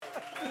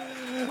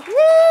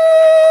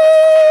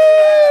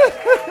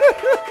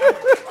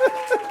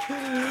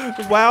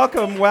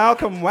welcome,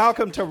 welcome,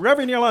 welcome to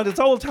Reverend Yolanda's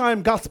Old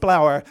Time Gospel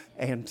Hour.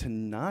 And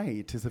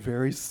tonight is a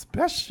very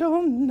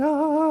special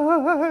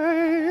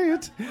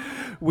night.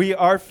 We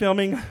are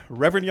filming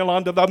Reverend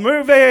Yolanda the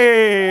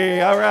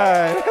movie. All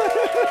right.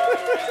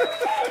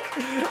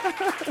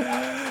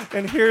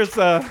 And here's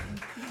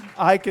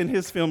Ike and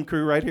his film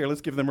crew right here.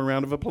 Let's give them a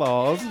round of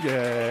applause.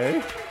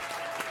 Yay.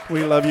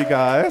 We love you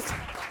guys.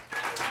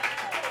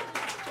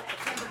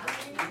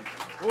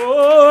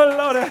 Oh,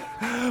 Lord.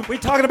 We're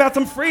talking about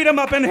some freedom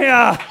up in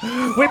here.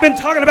 We've been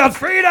talking about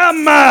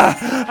freedom.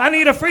 I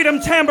need a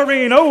freedom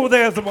tambourine. Oh,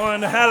 there's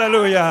one.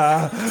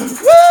 Hallelujah. Woo!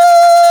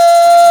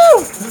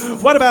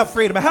 What about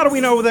freedom? How do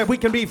we know that we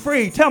can be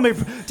free? Tell me,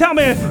 Freddie. Tell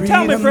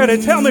me,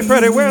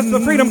 Freddie. Where's the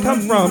freedom come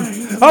from?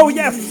 Oh,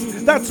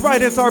 yes. That's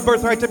right. It's our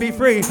birthright to be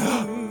free.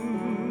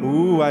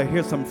 Ooh, I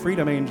hear some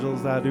freedom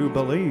angels, I do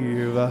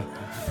believe.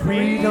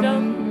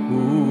 Freedom.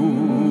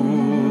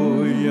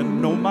 Ooh, you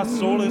know my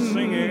soul is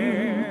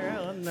singing.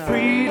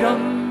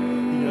 Freedom.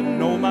 You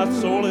know my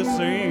soul is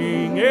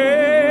singing.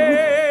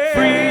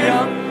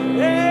 Freedom.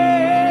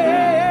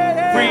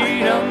 Yeah.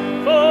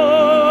 Freedom.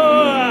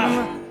 For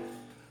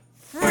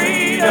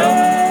freedom.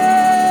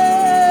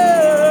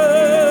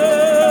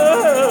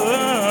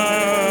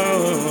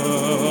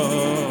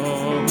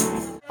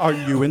 Are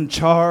you in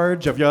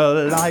charge of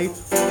your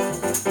life?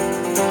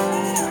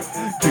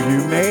 Do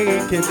you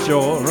make it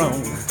your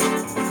own?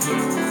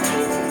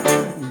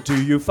 Do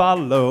you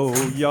follow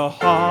your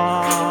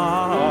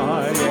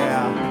heart?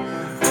 Yeah.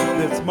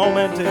 This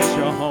moment is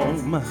your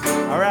home.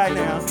 All right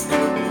now.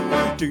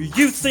 Do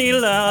you see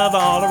love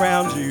all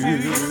around you?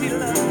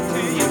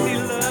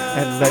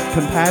 And let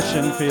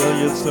compassion fill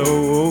your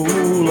soul.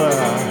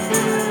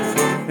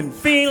 And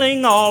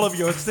feeling all of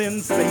your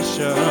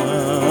sensations.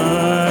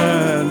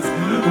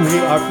 We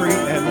are free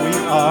and we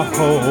are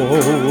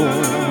whole.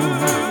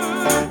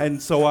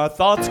 And so our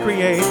thoughts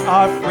create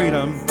our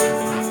freedom.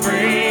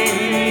 Freedom.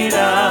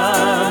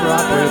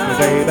 Rock with me,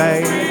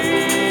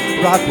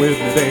 baby. Rock with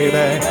me,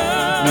 baby.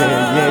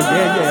 Yeah, yeah,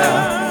 yeah,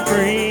 yeah.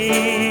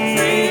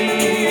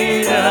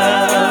 Freedom.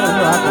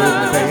 Rock with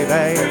me,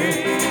 baby.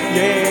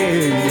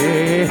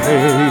 Yeah,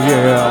 yeah,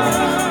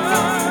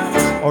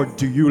 yeah. Or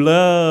do you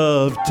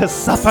love to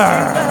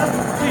suffer?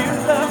 Do you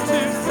love to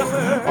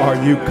suffer? Are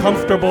you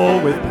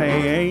comfortable with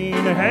pain?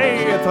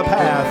 Hey, it's a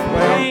path.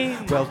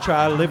 Well,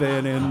 try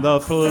living in the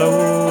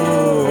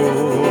flow,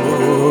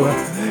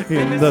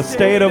 in the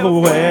state of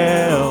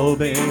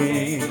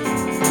well-being.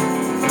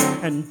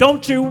 And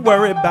don't you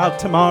worry about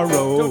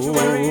tomorrow. Don't you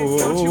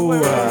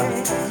worry.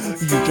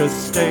 You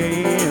just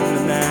stay in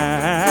the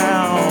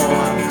now.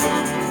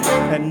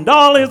 And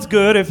all is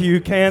good if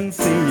you can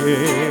see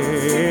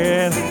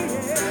it.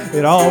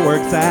 It all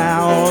works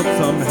out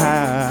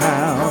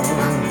somehow.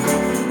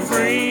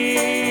 Freedom.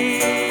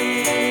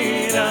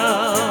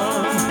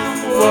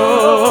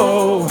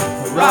 Whoa.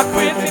 Rock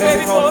with me,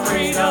 baby, for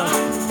freedom.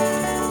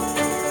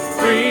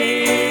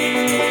 Freedom.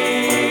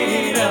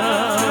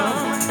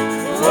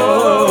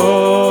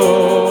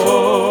 Whoa.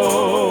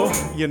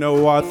 You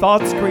know our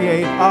thoughts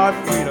create our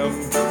freedom.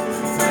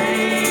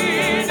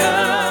 Freedom.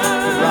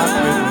 Rock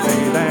with me,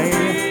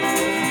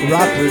 baby.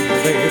 Rock with me,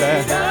 baby.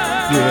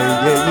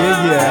 Yeah, yeah,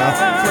 yeah, yeah.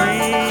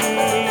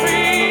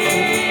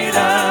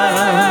 Freedom.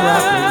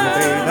 Rock with me,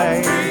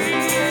 baby.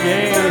 Yeah,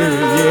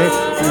 yeah, yeah.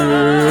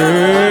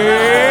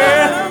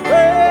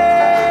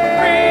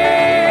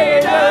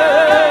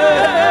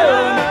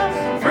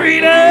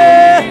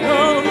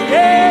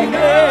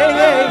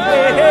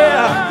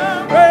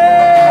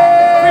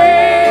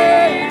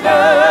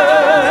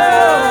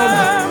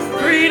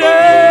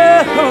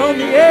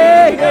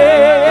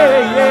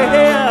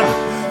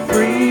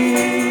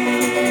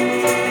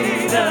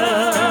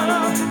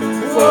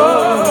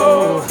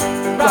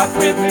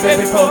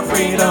 Baby, for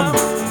freedom.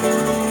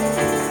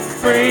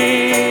 Freedom.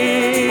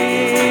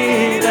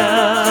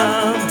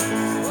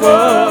 Whoa.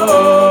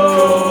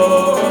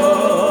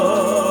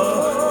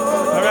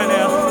 All right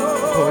now.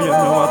 Oh, you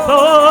know my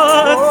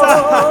thoughts.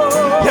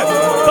 You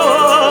know my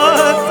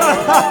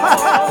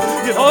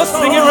thoughts. You know,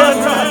 sing it right.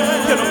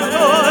 You know my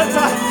thoughts.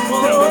 You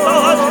know my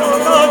thoughts. You know my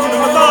thoughts. You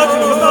know my thoughts. You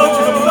know my thoughts. You know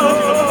my thoughts. You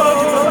know my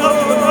thoughts. You know my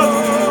thoughts. You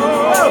know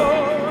my thoughts.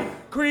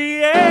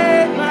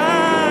 Create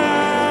my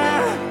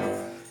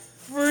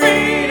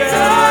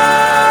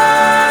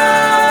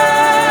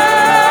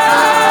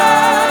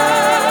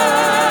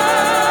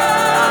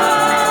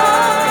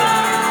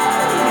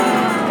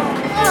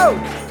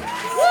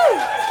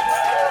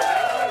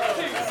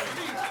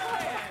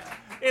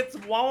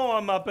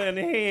up in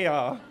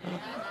here.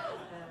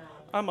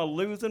 I'm a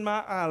losing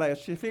my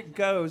eyelash. If it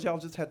goes, y'all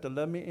just have to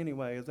love me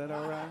anyway. Is that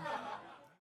all right?